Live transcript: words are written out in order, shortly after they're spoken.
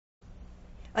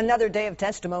Another day of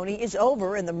testimony is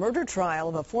over in the murder trial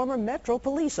of a former Metro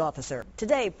police officer.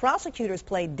 Today, prosecutors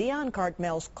played Deon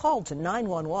Cartmell's call to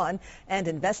 911, and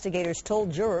investigators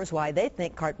told jurors why they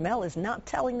think Cartmell is not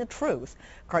telling the truth.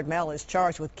 Cartmell is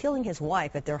charged with killing his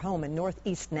wife at their home in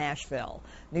northeast Nashville.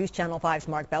 News Channel 5's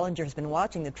Mark Bellinger has been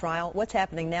watching the trial. What's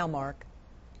happening now, Mark?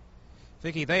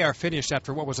 Vicki, they are finished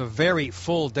after what was a very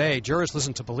full day. Jurors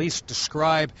listened to police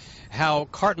describe how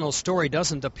Cartmell's story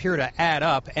doesn't appear to add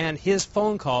up, and his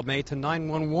phone call made to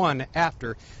 911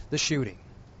 after the shooting.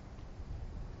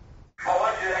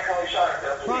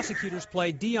 Prosecutors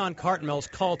played Deon Cartmell's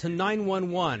call to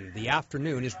 911 the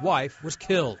afternoon his wife was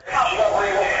killed.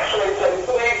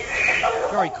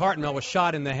 Shari Cartmell was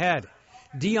shot in the head.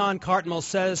 Deon Cartmell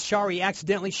says Shari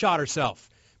accidentally shot herself,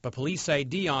 but police say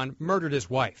Deon murdered his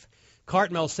wife.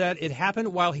 Cartmell said it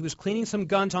happened while he was cleaning some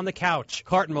guns on the couch.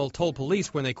 Cartmell told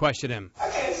police when they questioned him. I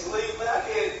can't sleep, man. I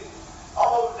can't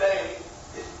all day,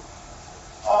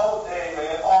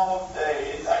 man, all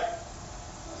day.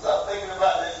 Stop thinking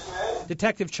about this, man.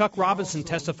 Detective Chuck Robinson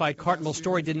testified Cartmell's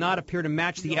story did not appear to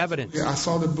match the evidence. Yeah, I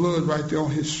saw the blood right there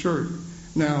on his shirt.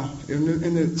 Now,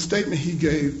 in the statement he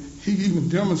gave, he even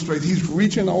demonstrates he's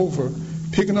reaching over,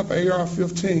 picking up an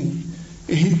AR-15,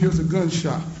 and he hears a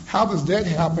gunshot. How does that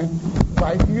happen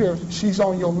right here? She's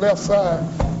on your left side.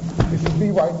 It should be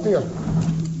right there.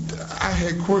 I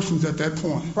had questions at that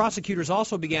point. Prosecutors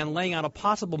also began laying out a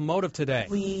possible motive today.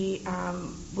 We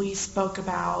spoke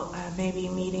about maybe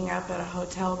meeting up at a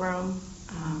hotel room,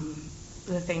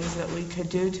 the things that we could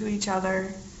do to each other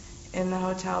in the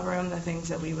hotel room, the things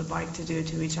that we would like to do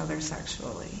to each other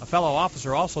sexually. A fellow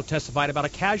officer also testified about a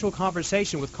casual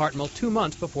conversation with Cartmell 2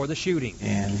 months before the shooting.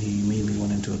 And he immediately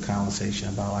went into a conversation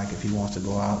about, like, if he wants to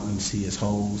go out and see his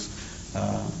hoes,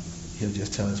 he'll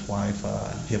just tell his wife,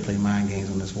 he'll play mind games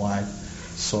with his wife,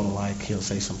 sort of like he'll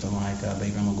say something like,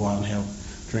 baby, I'm going to go out and have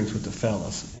drinks with the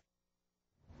fellas.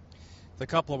 The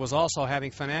couple was also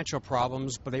having financial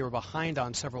problems, but they were behind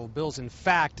on several bills. In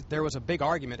fact, there was a big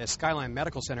argument at Skyline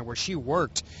Medical Center where she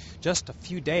worked just a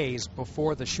few days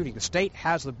before the shooting. The state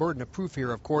has the burden of proof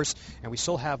here, of course, and we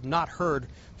still have not heard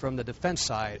from the defense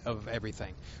side of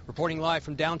everything. Reporting live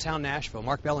from downtown Nashville,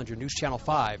 Mark Bellinger, News Channel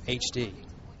 5 HD.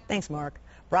 Thanks, Mark.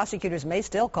 Prosecutors may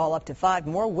still call up to 5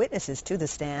 more witnesses to the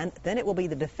stand. Then it will be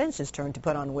the defense's turn to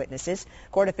put on witnesses.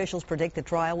 Court officials predict the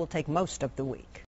trial will take most of the week.